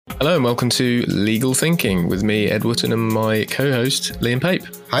Hello and welcome to Legal Thinking with me, Ed Wootton, and my co-host, Liam Pape.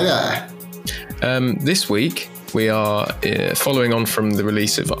 Hi there. This week, we are following on from the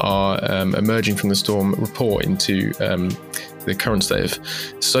release of our Emerging from the Storm report into the current state of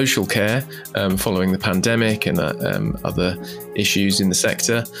social care following the pandemic and other issues in the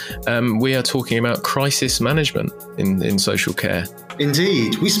sector. We are talking about crisis management in social care.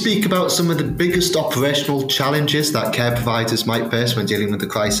 Indeed. We speak about some of the biggest operational challenges that care providers might face when dealing with the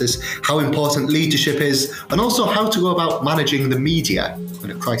crisis, how important leadership is, and also how to go about managing the media when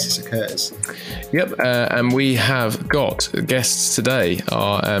a crisis occurs. Yep, and we have got guests today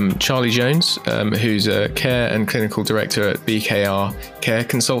are Charlie Jones, who's a care and clinical director at BKR Care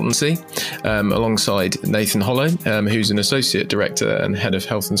Consultancy, alongside Nathan Hollow, who's an associate director and head of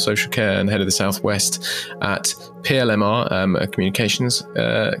health and social care and head of the Southwest at PLMR, a communications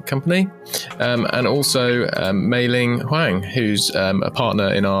company, and also Mei-Ling Huang, who's a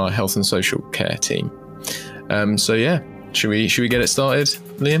partner in our health and social care team. Should we get it started,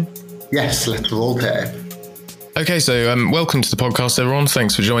 Liam? Yes, let's roll there. Okay, so welcome to the podcast, everyone.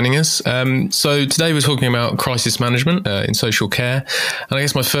 Thanks for joining us. So today we're talking about crisis management in social care. And I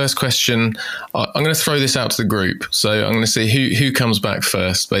guess my first question, I'm going to throw this out to the group. So I'm going to see who comes back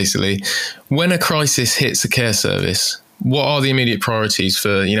first, basically. When a crisis hits a care service, what are the immediate priorities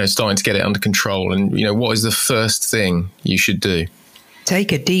for, starting to get it under control? And, what is the first thing you should do?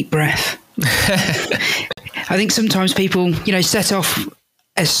 Take a deep breath. I think sometimes people, set off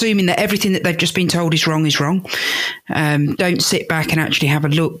assuming that everything that they've just been told is wrong. Don't sit back and actually have a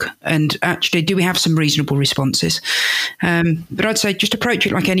look and actually, do we have some reasonable responses? But I'd say just approach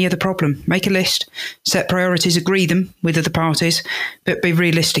it like any other problem. Make a list, set priorities, agree them with other parties, but be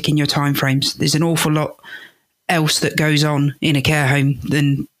realistic in your timeframes. There's an awful lot else that goes on in a care home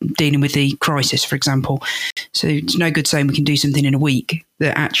than dealing with the crisis, for example. So it's no good saying we can do something in a week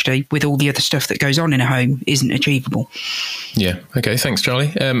that actually, with all the other stuff that goes on in a home, isn't achievable. Yeah. Okay. Thanks,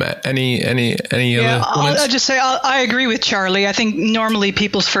 Charlie. Any other comments? I'll just say I agree with Charlie. I think normally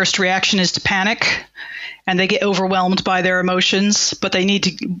people's first reaction is to panic, and they get overwhelmed by their emotions, but you need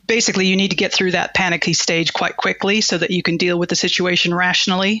to get through that panicky stage quite quickly so that you can deal with the situation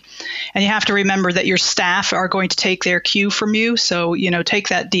rationally. And you have to remember that your staff are going to take their cue from you. So, take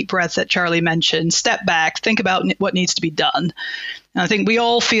that deep breath that Charlie mentioned, step back, think about what needs to be done. And I think we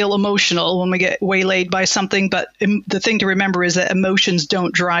all feel emotional when we get waylaid by something, but the thing to remember is that emotions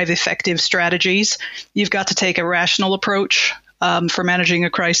don't drive effective strategies. You've got to take a rational approach for managing a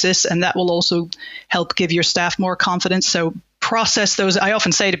crisis, and that will also help give your staff more confidence. So process those. I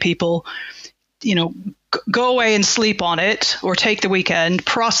often say to people, go away and sleep on it, or take the weekend,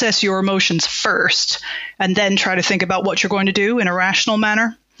 process your emotions first, and then try to think about what you're going to do in a rational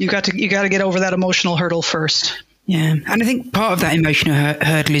manner. You got to get over that emotional hurdle first. Yeah, and I think part of that emotional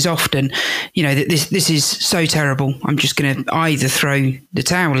hurdle is often, that this is so terrible, I'm just going to either throw the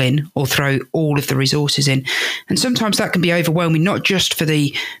towel in or throw all of the resources in. And sometimes that can be overwhelming, not just for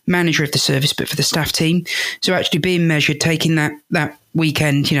the manager of the service, but for the staff team. So actually being measured, taking that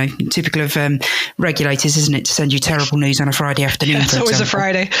weekend, typical of regulators, isn't it, to send you terrible news on a Friday afternoon? Yeah, it's always a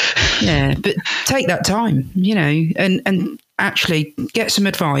Friday. Yeah, but take that time, and actually get some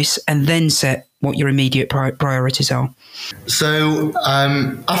advice and then set what your immediate priorities are. So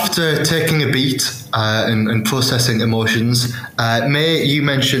after taking a beat and processing emotions, May, you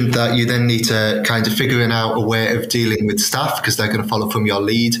mentioned that you then need to kind of figuring out a way of dealing with staff because they're going to follow from your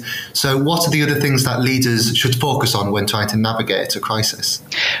lead. So what are the other things that leaders should focus on when trying to navigate a crisis?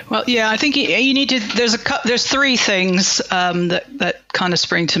 Well, yeah, I think you need to, there's three things that kind of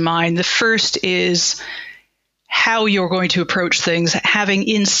spring to mind. The first is how you're going to approach things, having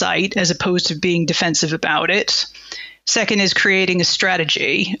insight as opposed to being defensive about it. Second is creating a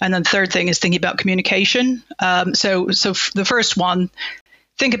strategy. And then third thing is thinking about communication. So the first one,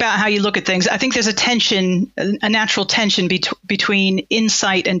 think about how you look at things. I think there's a natural tension between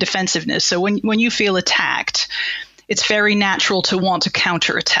insight and defensiveness. So when you feel attacked, it's very natural to want to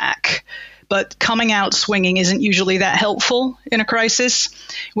counterattack. But coming out swinging isn't usually that helpful in a crisis.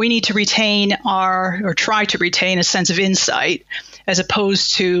 We need to try to retain a sense of insight as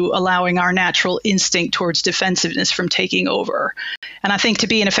opposed to allowing our natural instinct towards defensiveness from taking over. And I think to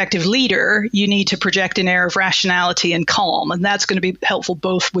be an effective leader, you need to project an air of rationality and calm. And that's going to be helpful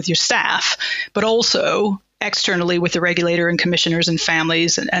both with your staff, but also externally with the regulator and commissioners and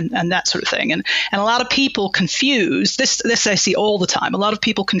families and that sort of thing. And a lot of people confuse, this I see all the time, a lot of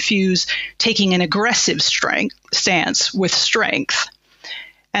people confuse taking an aggressive stance with strength.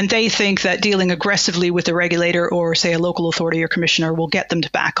 And they think that dealing aggressively with a regulator or, say, a local authority or commissioner will get them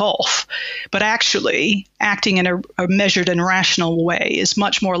to back off. But actually, acting in a measured and rational way is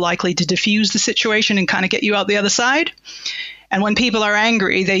much more likely to diffuse the situation and kind of get you out the other side. And when people are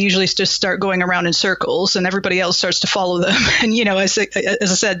angry, they usually just start going around in circles and everybody else starts to follow them. And, as I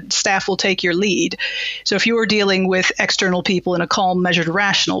said, staff will take your lead. So if you are dealing with external people in a calm, measured,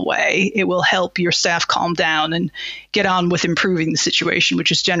 rational way, it will help your staff calm down and get on with improving the situation,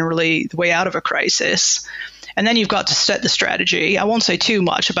 which is generally the way out of a crisis. And then you've got to set the strategy. I won't say too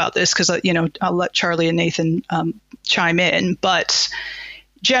much about this because, I'll let Charlie and Nathan chime in. But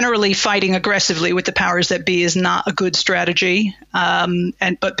generally, fighting aggressively with the powers that be is not a good strategy.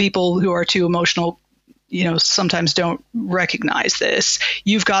 But people who are too emotional, sometimes don't recognize this.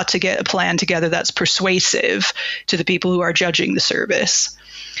 You've got to get a plan together that's persuasive to the people who are judging the service.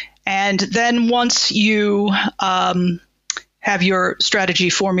 And then once you have your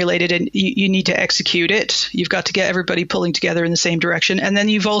strategy formulated and you need to execute it, you've got to get everybody pulling together in the same direction. And then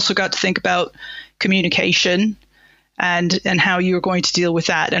you've also got to think about communication and how you're going to deal with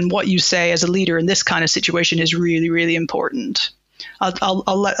that. And what you say as a leader in this kind of situation is really, really important. I'll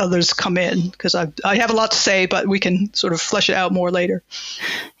let others come in because I have a lot to say, but we can sort of flesh it out more later.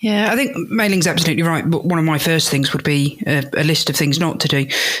 Yeah, I think Mei Ling's absolutely right. But one of my first things would be a list of things not to do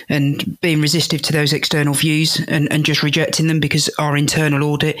and being resistive to those external views and just rejecting them because our internal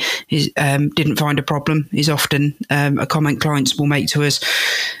audit didn't find a problem is often a comment clients will make to us.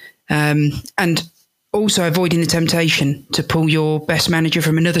 And also avoiding the temptation to pull your best manager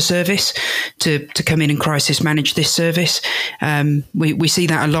from another service to come in and crisis manage this service. We see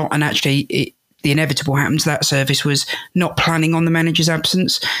that a lot, and actually the inevitable happens. That service was not planning on the manager's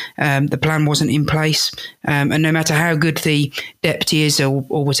absence. The plan wasn't in place. And no matter how good the deputy is or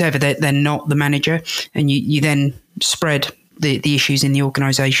whatever, they're not the manager. And you then spread the issues in the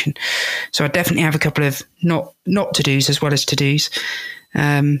organisation. So I definitely have a couple of not to-dos as well as to-dos.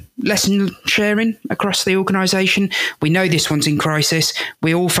 Lesson sharing across the organisation. We know this one's in crisis.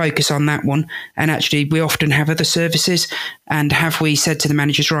 We all focus on that one. And actually, we often have other services. And have we said to the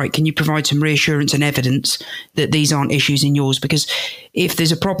managers, right, can you provide some reassurance and evidence that these aren't issues in yours? Because if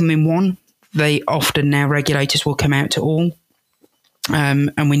there's a problem in one, regulators will come out to all.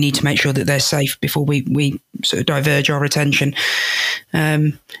 And we need to make sure that they're safe before we sort of diverge our attention.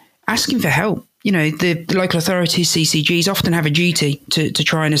 Asking for help. The local authorities, CCGs, often have a duty to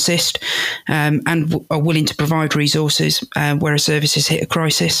try and assist and are willing to provide resources where a service has hit a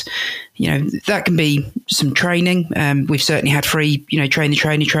crisis. That can be some training. We've certainly had free,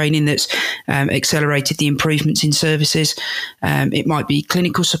 training that's accelerated the improvements in services. It might be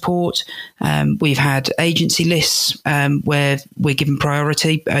clinical support. We've had agency lists where we're given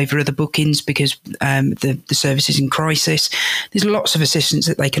priority over other bookings because the service is in crisis. There's lots of assistance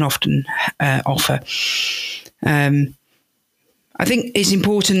that they can often offer. I think it's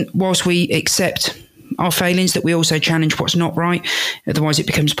important, whilst we accept our failings, that we also challenge what's not right. Otherwise, it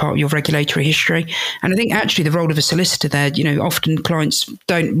becomes part of your regulatory history. And I think actually the role of a solicitor there, often clients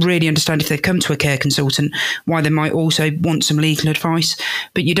don't really understand if they've come to a care consultant, why they might also want some legal advice.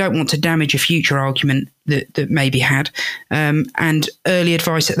 But you don't want to damage a future argument that may be had. And early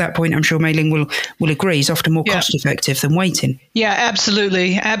advice at that point, I'm sure Mei Ling will agree, is often more cost effective than waiting. Yeah,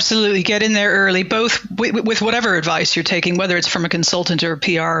 absolutely. Absolutely. Get in there early, both with whatever advice you're taking, whether it's from a consultant or a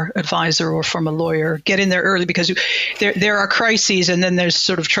PR advisor or from a lawyer. Get in there early because there are crises and then there's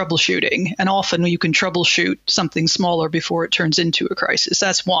sort of troubleshooting. And often you can troubleshoot something smaller before it turns into a crisis.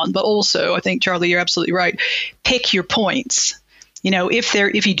 That's one. But also, I think, Charlie, you're absolutely right. Pick your points.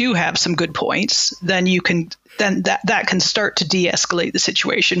 If you do have some good points, then that can start to de-escalate the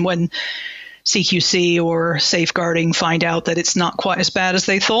situation when CQC or safeguarding find out that it's not quite as bad as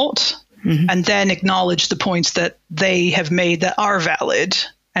they thought, and then acknowledge the points that they have made that are valid,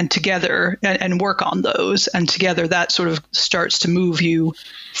 and together and work on those, and together that sort of starts to move you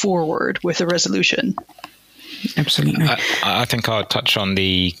forward with a resolution. Absolutely. I think I'll touch on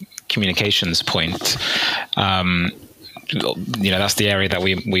the communications point. That's the area that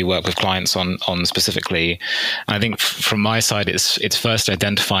we work with clients on specifically. And I think from my side, it's first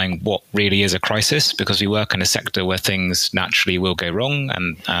identifying what really is a crisis, because we work in a sector where things naturally will go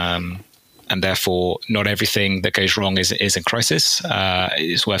wrong, and therefore not everything that goes wrong is a crisis.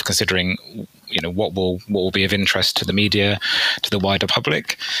 It's worth considering, what will be of interest to the media, to the wider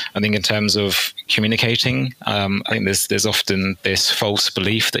public. I think in terms of communicating, I think there's often this false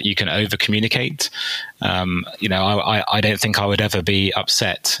belief that you can over communicate. I don't think I would ever be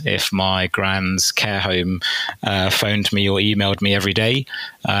upset if my grand's care home phoned me or emailed me every day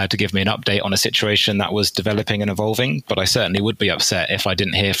to give me an update on a situation that was developing and evolving. But I certainly would be upset if I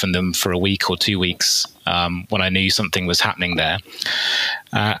didn't hear from them for a week or 2 weeks when I knew something was happening there.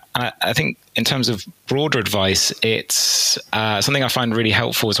 I think in terms of broader advice, it's something I find really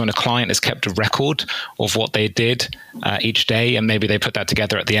helpful is when a client has kept a record of what they did each day, and maybe they put that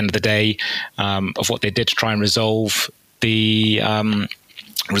together at the end of the day of what they did to try and resolve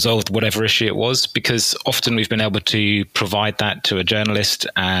whatever issue it was, because often we've been able to provide that to a journalist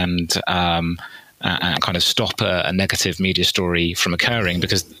and kind of stop a negative media story from occurring,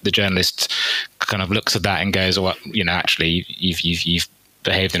 because the journalist kind of looks at that and goes, well, actually you've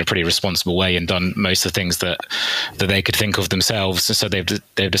behaved in a pretty responsible way and done most of the things that they could think of themselves. So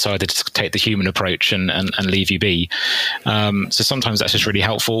they've decided to take the human approach and leave you be. So sometimes that's just really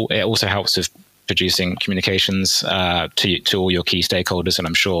helpful. It also helps with producing communications to all your key stakeholders, and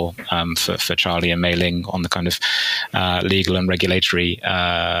I'm sure for Charlie and Mei Ling on the kind of legal and regulatory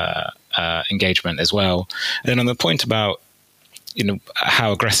engagement as well. And then on the point about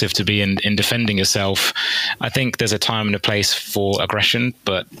how aggressive to be in defending yourself, I think there's a time and a place for aggression,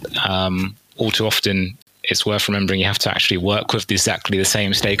 but all too often it's worth remembering you have to actually work with exactly the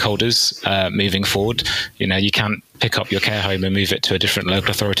same stakeholders moving forward. You can't pick up your care home and move it to a different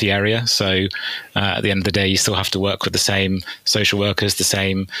local authority area. So at the end of the day, you still have to work with the same social workers, the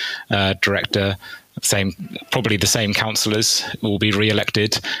same director, probably the same councillors will be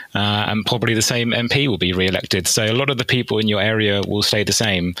re-elected, and probably the same MP will be re-elected. So a lot of the people in your area will stay the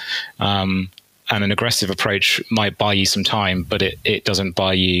same. And an aggressive approach might buy you some time, but it doesn't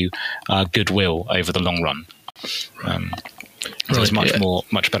buy you goodwill over the long run. So it's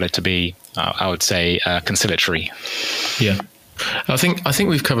much better to be, I would say, conciliatory. Yeah. I think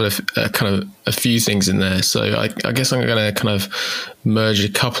we've covered a few things in there. So I guess I'm going to kind of merge a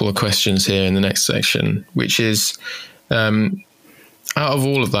couple of questions here in the next section, which is, out of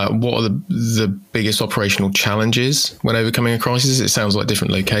all of that, what are the biggest operational challenges when overcoming a crisis? It sounds like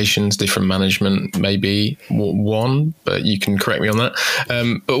different locations, different management, maybe one, but you can correct me on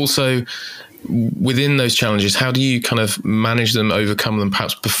that. But also, within those challenges, how do you kind of manage them, overcome them,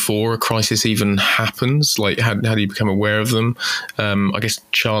 perhaps before a crisis even happens? Like, how do you become aware of them? I guess,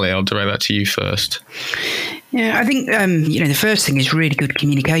 Charlie, I'll direct that to you first. Yeah, I think, the first thing is really good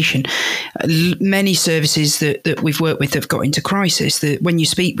communication. Many services that we've worked with have got into crisis, that when you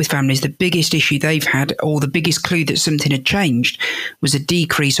speak with families, the biggest issue they've had, or the biggest clue that something had changed, was a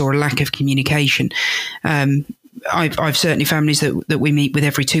decrease or a lack of communication. I've certainly families that we meet with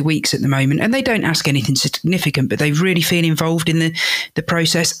every 2 weeks at the moment, and they don't ask anything significant, but they really feel involved in the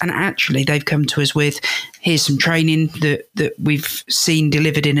process. And actually, they've come to us with, here's some training that we've seen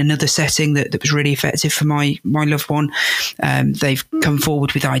delivered in another setting that was really effective for my loved one. They've come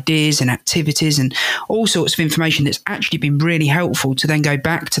forward with ideas and activities and all sorts of information that's actually been really helpful to then go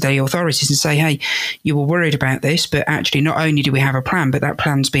back to the authorities and say, hey, you were worried about this, but actually not only do we have a plan, but that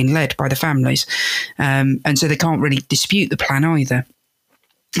plan's been led by the families. And so they can't really dispute the plan either.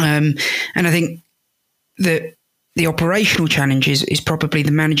 And I think that the operational challenge is probably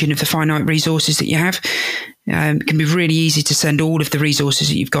the managing of the finite resources that you have. It can be really easy to send all of the resources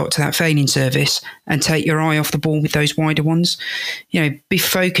that you've got to that failing service and take your eye off the ball with those wider ones. Be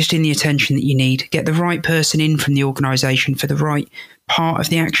focused in the attention that you need. Get the right person in from the organisation for the right part of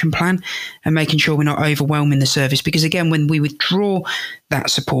the action plan, and making sure we're not overwhelming the service. Because again, when we withdraw that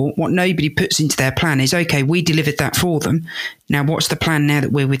support, what nobody puts into their plan is, okay, we delivered that for them. Now, what's the plan now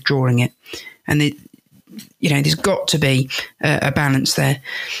that we're withdrawing it? And there's got to be a balance there.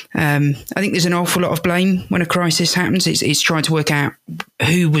 I think there's an awful lot of blame when a crisis happens. It's trying to work out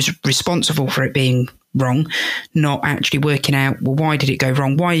who was responsible for it being wrong, not actually working out, well, why did it go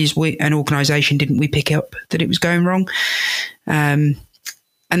wrong? Why is an organisation didn't we pick up that it was going wrong?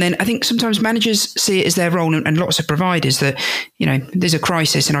 And then I think sometimes managers see it as their role, and lots of providers, that, there's a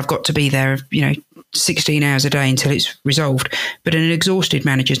crisis and I've got to be there, 16 hours a day until it's resolved. But an exhausted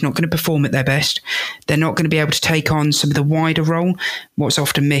manager is not going to perform at their best. They're not going to be able to take on some of the wider role. What's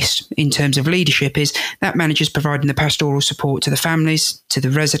often missed in terms of leadership is that manager's providing the pastoral support to the families, to the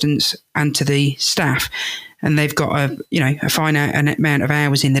residents, and to the staff. And they've got a finite amount of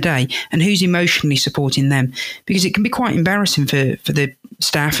hours in the day, and who's emotionally supporting them? Because it can be quite embarrassing for the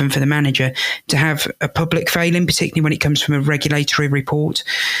staff and for the manager to have a public failing, particularly when it comes from a regulatory report.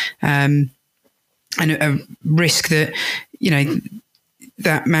 a risk that,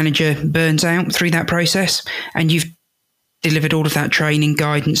 that manager burns out through that process, and you've delivered all of that training,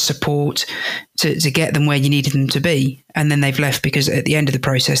 guidance, support to get them where you needed them to be, and then they've left because at the end of the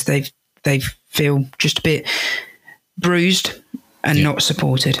process they feel just a bit bruised and not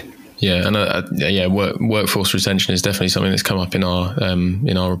supported. Yeah, and workforce retention is definitely something that's come up in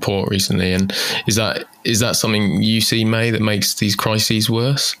our report recently. And is that something you see, May, that makes these crises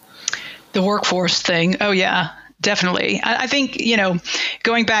worse? The workforce thing. Oh yeah, definitely. I think,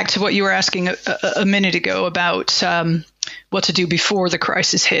 going back to what you were asking a minute ago about what to do before the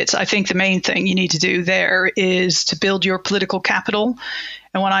crisis hits, I think the main thing you need to do there is to build your political capital.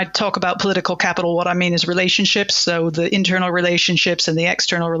 And when I talk about political capital, what I mean is relationships. So the internal relationships and the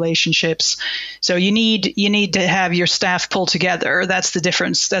external relationships. So you need to have your staff pull together. That's the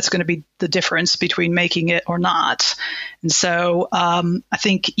difference. That's going to be the difference between making it or not. And so I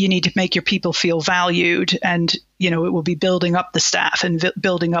think you need to make your people feel valued, and it will be building up the staff and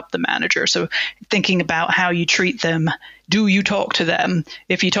building up the manager. So thinking about how you treat them. Do you talk to them?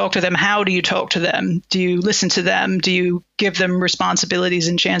 If you talk to them, how do you talk to them? Do you listen to them? Do you give them responsibilities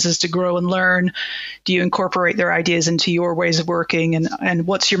and chances to grow and learn? Do you incorporate their ideas into your ways of working? And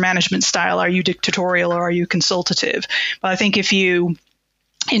what's your management style? Are you dictatorial or are you consultative? But I think if you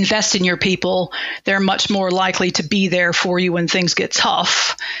invest in your people, they're much more likely to be there for you when things get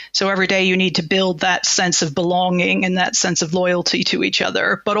tough. So every day you need to build that sense of belonging and that sense of loyalty to each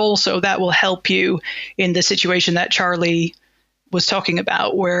other. But also that will help you in the situation that Charlie was talking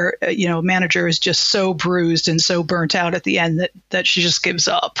about, where a manager is just so bruised and so burnt out at the end that she just gives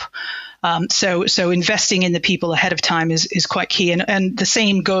up. So investing in the people ahead of time is quite key. And the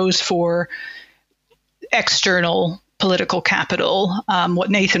same goes for external political capital, what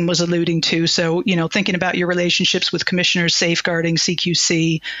Nathan was alluding to. So, thinking about your relationships with commissioners, safeguarding,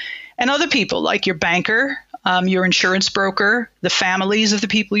 CQC, and other people like your banker, your insurance broker, the families of the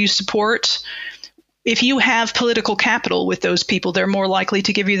people you support. If you have political capital with those people, they're more likely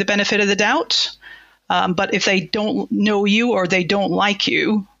to give you the benefit of the doubt. But if they don't know you or they don't like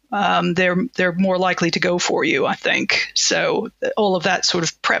you, they're more likely to go for you, I think. So all of that sort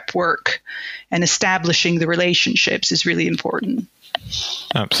of prep work and establishing the relationships is really important.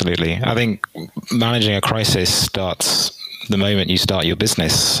 Absolutely. I think managing a crisis starts the moment you start your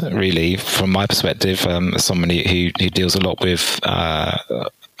business, really, from my perspective, as somebody who deals a lot with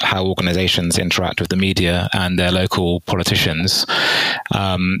how organizations interact with the media and their local politicians.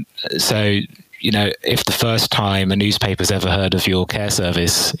 If the first time a newspaper's ever heard of your care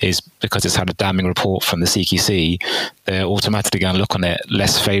service is because it's had a damning report from the CQC, they're automatically going to look on it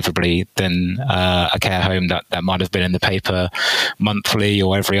less favorably than a care home that might have been in the paper monthly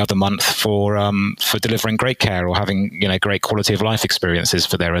or every other month for delivering great care or having great quality of life experiences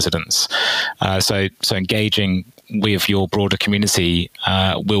for their residents. So engaging with your broader community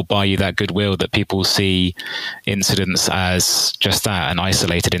will buy you that goodwill that people see incidents as just that, an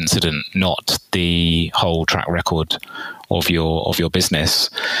isolated incident, not the whole track record of your business.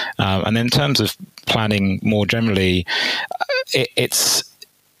 And then in terms of planning more generally, it's,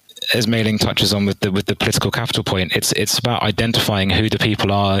 as Mei Ling touches on with the political capital point, it's about identifying who the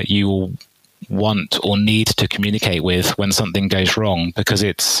people are you will want or need to communicate with when something goes wrong, because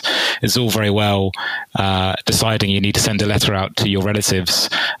it's all very well deciding you need to send a letter out to your relatives,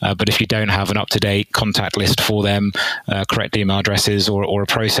 but if you don't have an up-to-date contact list for them, correct email addresses, or a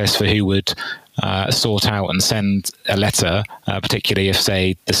process for who would sort out and send a letter, particularly if,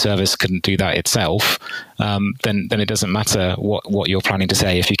 say, the service couldn't do that itself, then it doesn't matter what you're planning to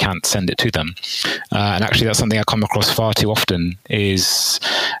say if you can't send it to them. And actually, that's something I come across far too often is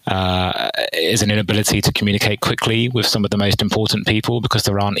an inability to communicate quickly with some of the most important people because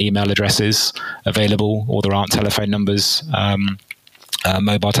there aren't email addresses available or there aren't telephone numbers.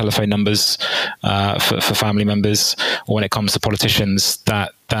 Mobile telephone numbers for family members, or when it comes to politicians,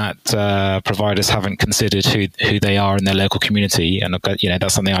 that providers haven't considered who they are in their local community, and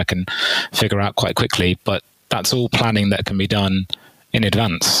that's something I can figure out quite quickly. But that's all planning that can be done in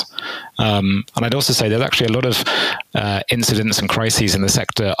advance. And I'd also say there's actually a lot of incidents and crises in the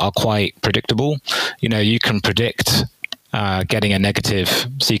sector are quite predictable. You can predict getting a negative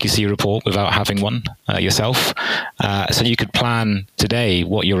CQC report without having one yourself. So you could plan today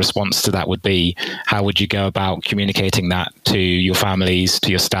what your response to that would be. How would you go about communicating that to your families, to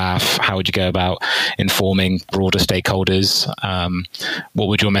your staff? How would you go about informing broader stakeholders? What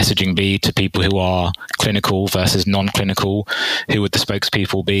would your messaging be to people who are clinical versus non-clinical? Who would the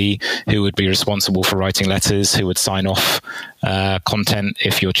spokespeople be? Who would be responsible for writing letters? Who would sign off content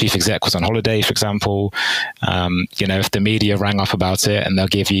if your chief exec was on holiday, for example? If the media rang up about it and they'll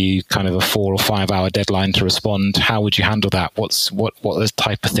give you kind of a 4 or 5 hour deadline to respond. How would you handle that? What the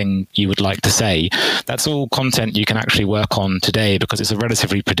type of thing you would like to say? That's all content you can actually work on today because it's a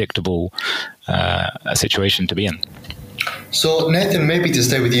relatively predictable situation to be in. So Nathan, maybe to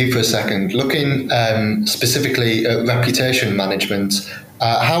stay with you for a second, looking specifically at reputation management,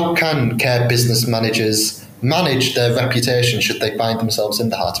 how can care business managers manage their reputation should they find themselves in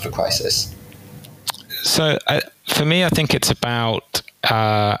the heart of a crisis? So for me, I think it's about,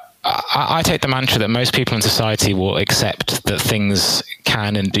 I take the mantra that most people in society will accept that things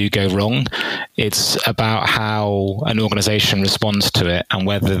can and do go wrong. It's about how an organization responds to it and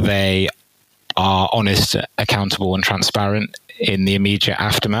whether they are honest, accountable and transparent in the immediate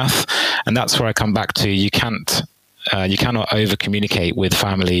aftermath. And that's where I come back to, you cannot over communicate with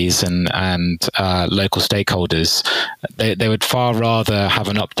families and local stakeholders. They would far rather have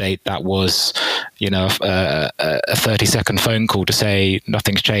an update that was, a 30-second phone call to say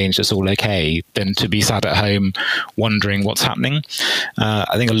nothing's changed, it's all okay, than to be sat at home wondering what's happening.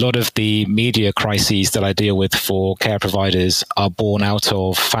 I think a lot of the media crises that I deal with for care providers are born out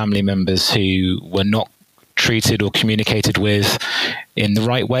of family members who were not treated or communicated with in the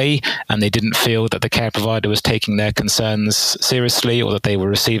right way, and they didn't feel that the care provider was taking their concerns seriously or that they were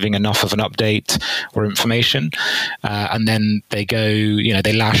receiving enough of an update or information. And then they go,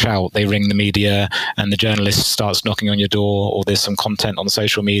 they lash out, they ring the media and the journalist starts knocking on your door, or there's some content on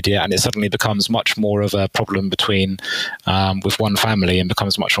social media and it suddenly becomes much more of a problem with one family and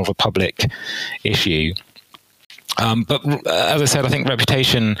becomes much more of a public issue. But as I said, I think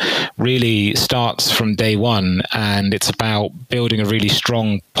reputation really starts from day one, and it's about building a really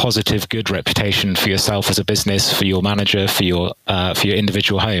strong, positive, good reputation for yourself as a business, for your manager, for your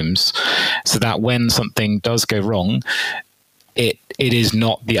individual homes, so that when something does go wrong, it is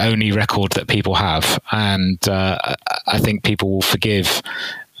not the only record that people have. And I think people will forgive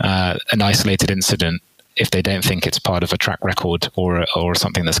an isolated incident if they don't think it's part of a track record or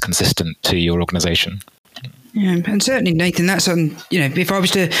something that's consistent to your organization. Yeah, and certainly, Nathan, that's if I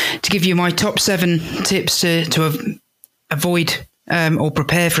was to give you my top 7 tips to avoid or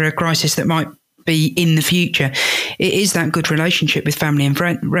prepare for a crisis that might be in the future, it is that good relationship with family and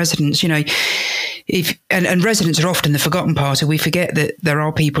residents. And residents are often the forgotten part. We forget that there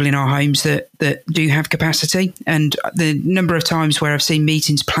are people in our homes that do have capacity, and the number of times where I've seen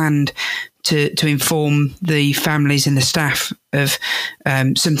meetings planned to inform the families and the staff of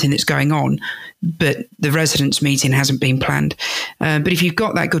something that's going on, but the residents' meeting hasn't been planned. But if you've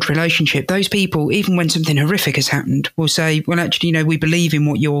got that good relationship, those people, even when something horrific has happened, will say, well, actually, we believe in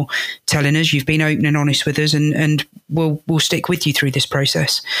what you're telling us. You've been open and honest with us, and we'll stick with you through this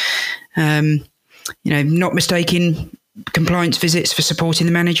process. Not mistaking compliance visits for supporting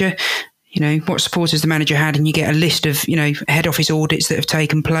the manager. What support has the manager had? And you get a list of, head office audits that have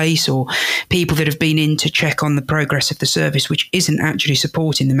taken place, or people that have been in to check on the progress of the service, which isn't actually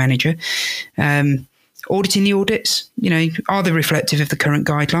supporting the manager. Auditing the audits, are they reflective of the current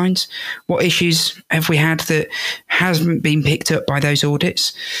guidelines? What issues have we had that hasn't been picked up by those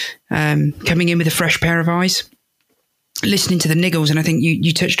audits? Coming in with a fresh pair of eyes, listening to the niggles. And I think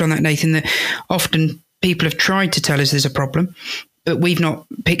you touched on that, Nathan, that often people have tried to tell us there's a problem, but we've not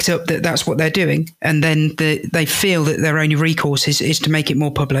picked up that that's what they're doing. And then they feel that their only recourse is to make it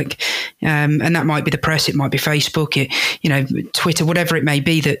more public. And that might be the press, it might be Facebook, Twitter, whatever it may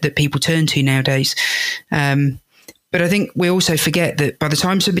be that people turn to nowadays. But I think we also forget that by the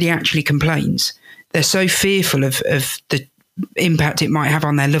time somebody actually complains, they're so fearful of the impact it might have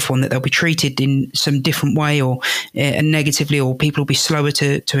on their loved one that they'll be treated in some different way or negatively, or people will be slower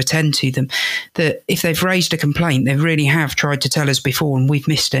to attend to them, that if they've raised a complaint, they really have tried to tell us before and we've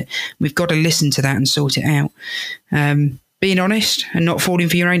missed it. We've got to listen to that and sort it out. Being honest and not falling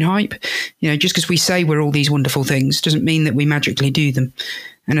for your own hype. Just because we say we're all these wonderful things doesn't mean that we magically do them.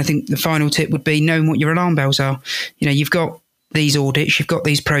 And I think the final tip would be knowing what your alarm bells are. You've got these audits, you've got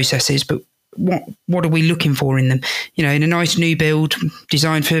these processes, but what are we looking for in them? In a nice new build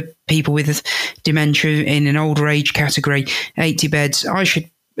designed for people with dementia in an older age category, 80 beds, I should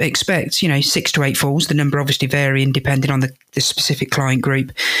expect, 6 to 8 falls, the number obviously varying depending on the specific client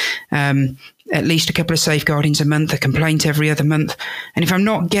group. At least a couple of safeguardings a month, a complaint every other month. And if I'm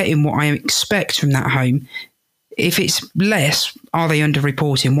not getting what I expect from that home, if it's less, are they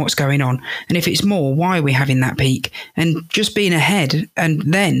underreporting what's going on? And if it's more, why are we having that peak? And just being ahead and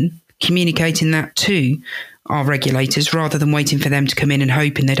then communicating that to our regulators rather than waiting for them to come in and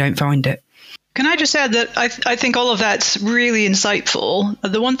hoping they don't find it. Can I just add that I think all of that's really insightful.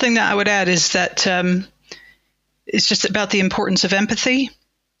 The one thing that I would add is that it's just about the importance of empathy.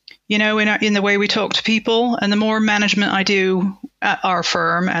 in the way we talk to people. And the more management I do at our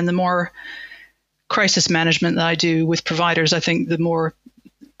firm and the more crisis management that I do with providers, I think the more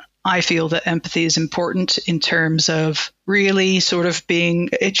I feel that empathy is important in terms of really sort of being,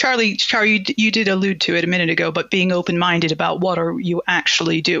 Charlie, you did allude to it a minute ago, but being open-minded about what are you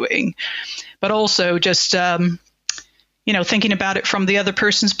actually doing, but also just, thinking about it from the other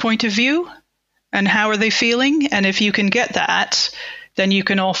person's point of view and how are they feeling. And if you can get that, then you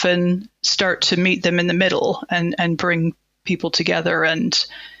can often start to meet them in the middle and bring people together and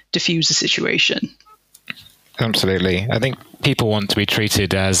diffuse the situation. Absolutely. I think people want to be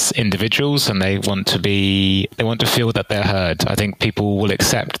treated as individuals, and they want to feel that they're heard. I think people will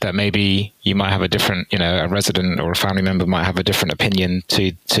accept that maybe you might have a different, a resident or a family member might have a different opinion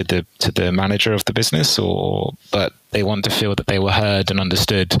to the manager of the business, but they want to feel that they were heard and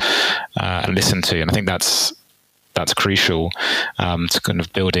understood and listened to. And I think that's crucial to kind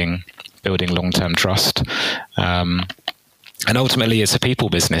of building long-term trust. And ultimately, it's a people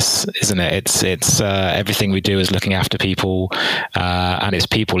business, isn't it? It's everything we do is looking after people, and it's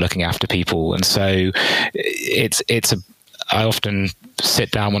people looking after people. And so, I often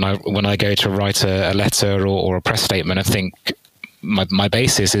sit down when I go to write a letter or a press statement. I think my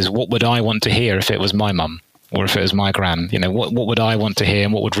basis is, what would I want to hear if it was my mum or if it was my gran? What would I want to hear,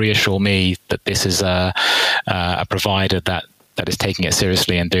 and what would reassure me that this is a provider that is taking it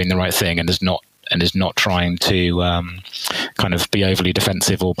seriously and doing the right thing and is not trying to kind of be overly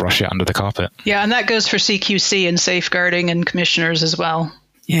defensive or brush it under the carpet. Yeah, and that goes for CQC and safeguarding and commissioners as well.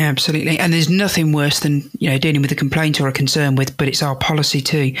 Yeah, absolutely. And there's nothing worse than, dealing with a complaint or a concern but it's our policy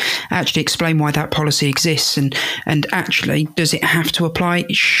too. Actually explain why that policy exists and actually, does it have to apply?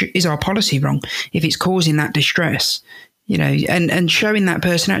 Is our policy wrong? If it's causing that distress, and showing that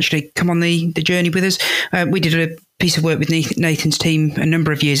person actually come on the journey with us. We did a piece of work with Nathan's team a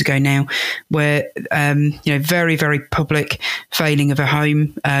number of years ago now, where very, very public failing of a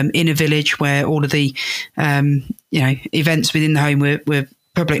home in a village where all of the events within the home were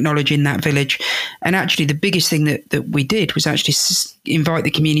public knowledge in that village. And actually the biggest thing that we did was actually invite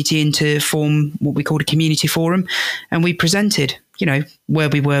the community in to form what we called a community forum, and we presented where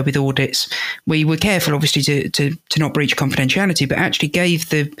we were with audits. We were careful, obviously, to not breach confidentiality, but actually gave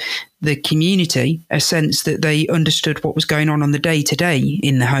the community a sense that they understood what was going on the day-to-day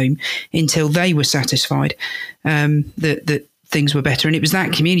in the home until they were satisfied that things were better. And it was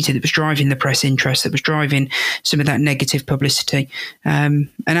that community that was driving the press interest, that was driving some of that negative publicity.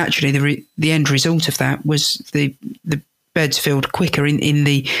 And actually, the end result of that was the beds filled quicker in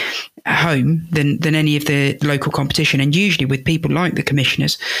the home than any of the local competition, and usually with people like the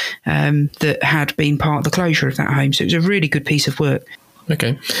commissioners that had been part of the closure of that home. So it was a really good piece of work.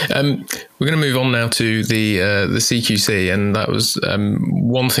 Okay. We're going to move on now to the CQC, and that was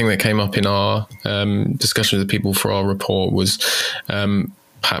one thing that came up in our discussion with the people for our report was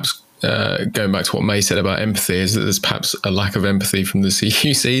perhaps going back to what May said about empathy, is that there's perhaps a lack of empathy from the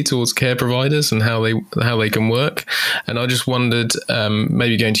CQC towards care providers and how they can work. And I just wondered,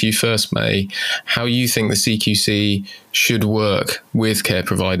 maybe going to you first, May, how you think the CQC should work with care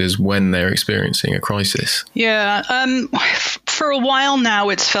providers when they're experiencing a crisis. Yeah, for a while now,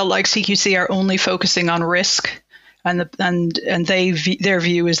 it's felt like CQC are only focusing on risk, and their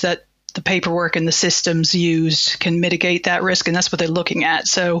view is that the paperwork and the systems used can mitigate that risk, and that's what they're looking at.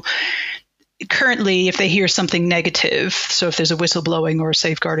 So currently, if they hear something negative, so if there's a whistleblowing or a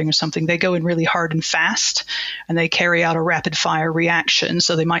safeguarding or something, they go in really hard and fast, and they carry out a rapid fire reaction.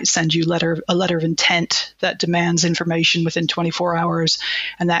 So they might send you a letter of intent that demands information within 24 hours,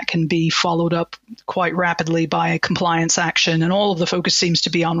 and that can be followed up quite rapidly by a compliance action. And all of the focus seems to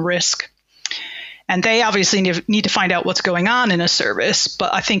be on risk. And they obviously need to find out what's going on in a service,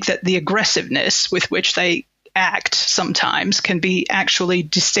 but I think that the aggressiveness with which they act sometimes can be actually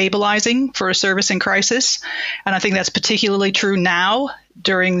destabilizing for a service in crisis. And I think that's particularly true now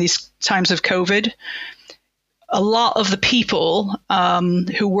during these times of COVID. A lot of the people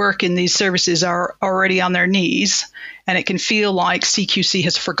who work in these services are already on their knees, and it can feel like CQC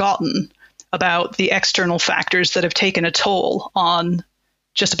has forgotten about the external factors that have taken a toll on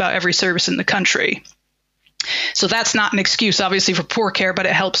just about every service in the country. So that's not an excuse, obviously, for poor care, but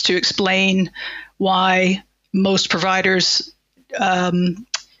it helps to explain why most providers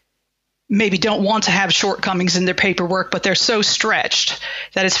maybe don't want to have shortcomings in their paperwork, but they're so stretched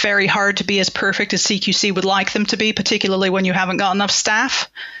that it's very hard to be as perfect as CQC would like them to be, particularly when you haven't got enough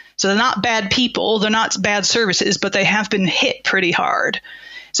staff. So they're not bad people, they're not bad services, but they have been hit pretty hard.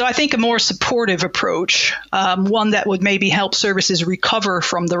 So I think a more supportive approach, one that would maybe help services recover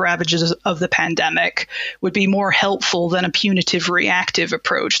from the ravages of the pandemic, would be more helpful than a punitive reactive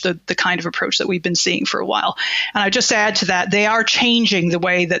approach, the kind of approach that we've been seeing for a while. And I just add to that, they are changing the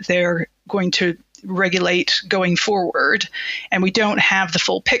way that they're going to regulate going forward, and we don't have the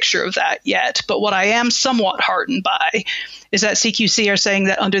full picture of that yet. But what I am somewhat heartened by is that CQC are saying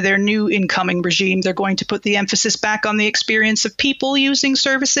that under their new incoming regime, they're going to put the emphasis back on the experience of people using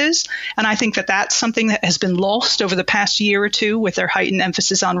services. And I think that that's something that has been lost over the past year or two with their heightened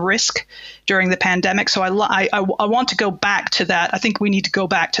emphasis on risk during the pandemic. So I want to go back to that. I think we need to go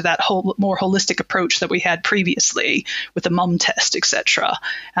back to that whole more holistic approach that we had previously with the mum test, etc.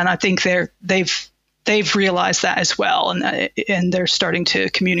 And I think they've realized that as well, and they're starting to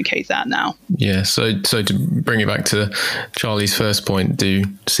communicate that now. Yeah. So to bring it back to Charlie's first point, do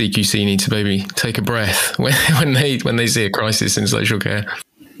CQC need to maybe take a breath when they see a crisis in social care?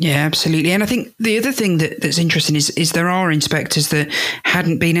 Yeah, absolutely. And I think the other thing that's interesting is there are inspectors that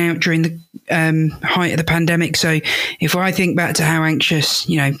hadn't been out during the height of the pandemic. So if I think back to how anxious,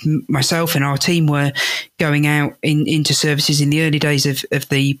 myself and our team were going out into services in the early days of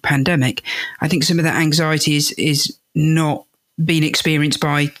the pandemic, I think some of that anxiety is not been experienced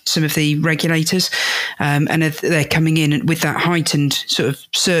by some of the regulators, and they're coming in with that heightened sort of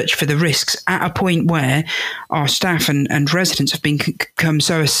search for the risks at a point where our staff and residents have become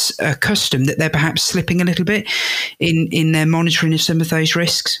so accustomed that they're perhaps slipping a little bit in their monitoring of some of those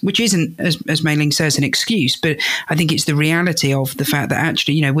risks, which isn't, as Mei-Ling says, an excuse, but I think it's the reality of the fact that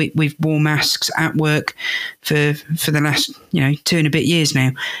actually, we've worn masks at work for the last, 2 and a bit years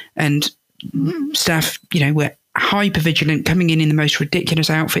now, and staff, we're hyper vigilant, coming in the most ridiculous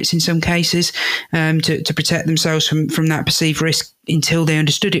outfits in some cases to protect themselves from that perceived risk until they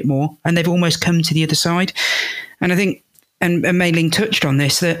understood it more, and they've almost come to the other side. And I think, and Mei-Ling touched on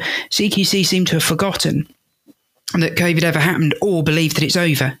this, that CQC seem to have forgotten that COVID ever happened or believe that it's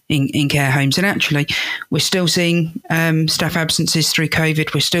over in care homes. And actually, we're still seeing staff absences through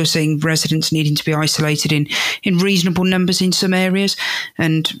COVID. We're still seeing residents needing to be isolated in reasonable numbers in some areas.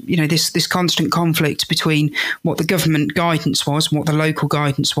 And, this constant conflict between what the government guidance was and what the local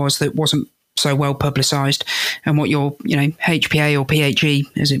guidance was that wasn't so well publicised, and what your, HPA or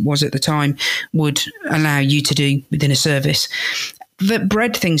PHE, as it was at the time, would allow you to do within a service, that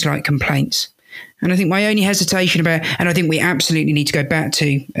bred things like complaints. And I think my only hesitation about, and I think we absolutely need to go back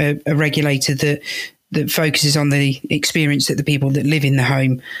to a regulator that focuses on the experience that the people that live in the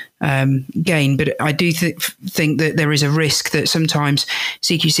home gain. But I do think that there is a risk that sometimes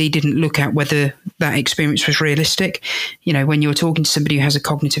CQC didn't look at whether that experience was realistic. When you're talking to somebody who has a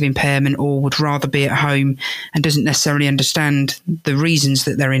cognitive impairment or would rather be at home and doesn't necessarily understand the reasons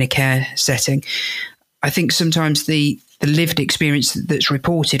that they're in a care setting, I think sometimes the lived experience that's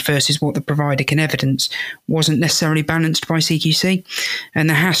reported versus what the provider can evidence wasn't necessarily balanced by CQC. And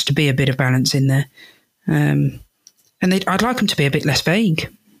there has to be a bit of balance in there. And I'd like them to be a bit less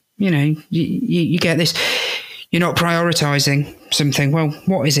vague. You get this, you're not prioritising something. Well,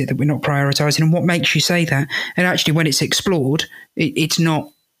 what is it that we're not prioritising, and what makes you say that? And actually, when it's explored, it's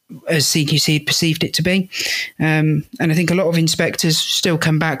not as CQC had perceived it to be. And I think a lot of inspectors still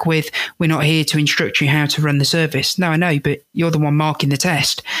come back with, we're not here to instruct you how to run the service. No, I know, but you're the one marking the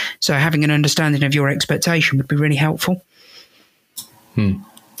test. So having an understanding of your expectation would be really helpful.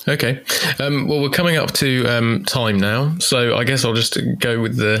 Okay. Well, we're coming up to time now. So I guess I'll just go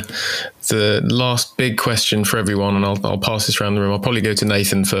with the last big question for everyone, and I'll pass this around the room. I'll probably go to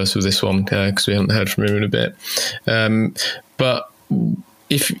Nathan first with this one because we haven't heard from him in a bit. But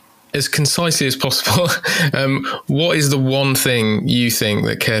if as concisely as possible, what is the one thing you think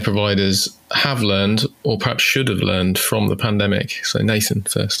that care providers have learned or perhaps should have learned from the pandemic? So Nathan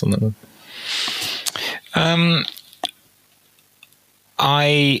first on that one.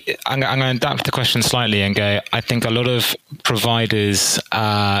 I'm going to adapt the question slightly and go, I think a lot of providers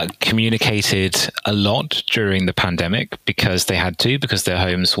communicated a lot during the pandemic because they had to, because their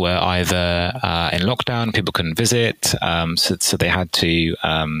homes were either in lockdown, people couldn't visit, so they had to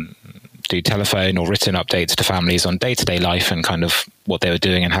do telephone or written updates to families on day-to-day life and kind of what they were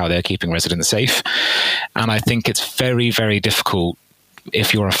doing and how they're keeping residents safe. And I think it's very, very difficult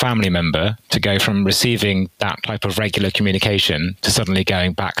if you're a family member to go from receiving that type of regular communication to suddenly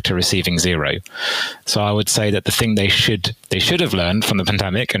going back to receiving zero. So I would say that the thing they should have learned from the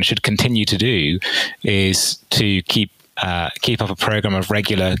pandemic and should continue to do is to keep up a program of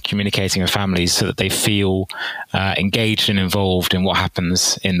regular communicating with families so that they feel engaged and involved in what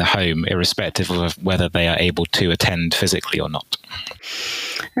happens in the home, irrespective of whether they are able to attend physically or not.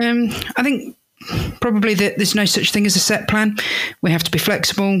 I think probably that there's no such thing as a set plan. We have to be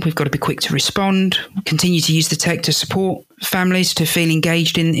flexible. We've got to be quick to respond, continue to use the tech to support families to feel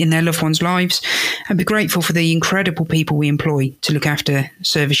engaged in their loved ones' lives, and be grateful for the incredible people we employ to look after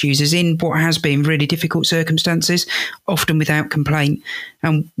service users in what has been really difficult circumstances, often without complaint.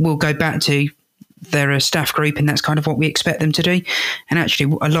 And we'll go back to they're a staff group, and that's kind of what we expect them to do. And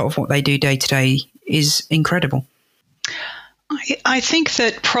actually, a lot of what they do day to day is incredible. I think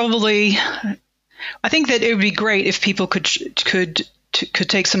that it would be great if people could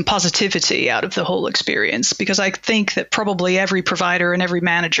take some positivity out of the whole experience, because I think that probably every provider and every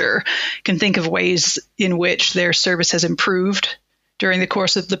manager can think of ways in which their service has improved during the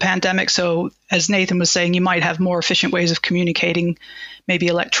course of the pandemic. So as Nathan was saying, you might have more efficient ways of communicating, maybe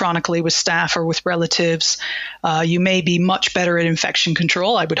electronically with staff or with relatives. You may be much better at infection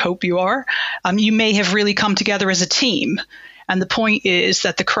control. I would hope you are. You may have really come together as a team. And the point is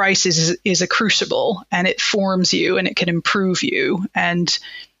that the crisis is a crucible, and it forms you and it can improve you. And,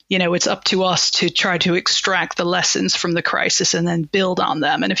 it's up to us to try to extract the lessons from the crisis and then build on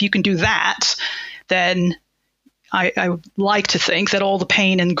them. And if you can do that, then I would like to think that all the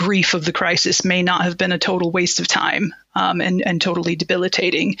pain and grief of the crisis may not have been a total waste of time and totally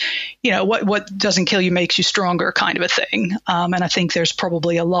debilitating. What doesn't kill you makes you stronger kind of a thing. And I think there's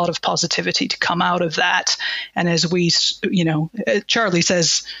probably a lot of positivity to come out of that. And as we, Charlie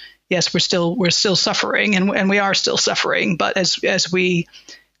says, yes, we're still suffering, and we are still suffering. But as we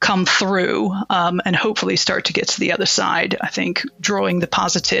come through and hopefully start to get to the other side, I think drawing the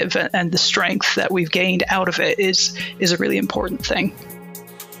positive and the strength that we've gained out of it is a really important thing.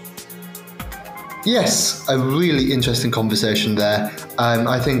 Yes, a really interesting conversation there.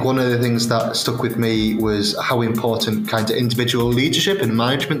 I think one of the things that stuck with me was how important kind of individual leadership and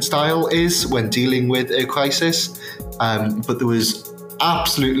management style is when dealing with a crisis. But there was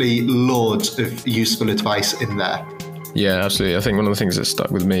absolutely loads of useful advice in there. Yeah, absolutely. I think one of the things that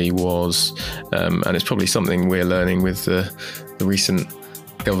stuck with me was, and it's probably something we're learning with the recent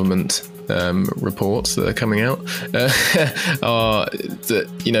government reports that are coming out, are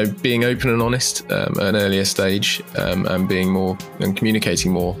that, being open and honest at an earlier stage and being more and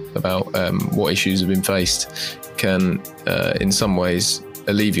communicating more about what issues have been faced can, in some ways,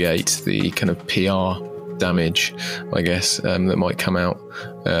 alleviate the kind of PR damage, I guess, that might come out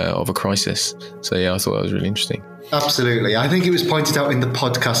of a crisis. So, yeah, I thought that was really interesting. Absolutely. I think it was pointed out in the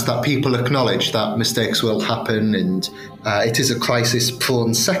podcast that people acknowledge that mistakes will happen, and it is a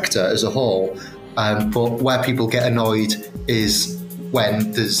crisis-prone sector as a whole. But where people get annoyed is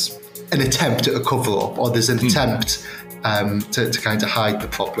when there's an attempt at a cover-up, or there's an attempt to kind of hide the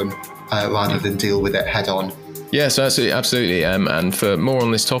problem rather than deal with it head-on. Yes, absolutely. And for more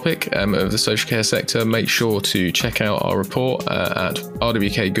on this topic of the social care sector, make sure to check out our report at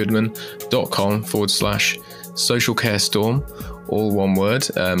rwkgoodman.com/Social Care Storm, all one word.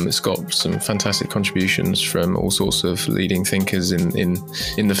 It's got some fantastic contributions from all sorts of leading thinkers in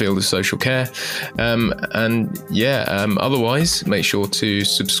the field of social care. Otherwise, make sure to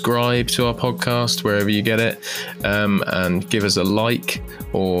subscribe to our podcast wherever you get it, and give us a like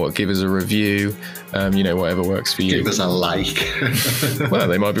or give us a review. Whatever works for you. Give us a like. Well,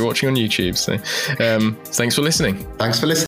 they might be watching on YouTube. So thanks for listening. Thanks for listening.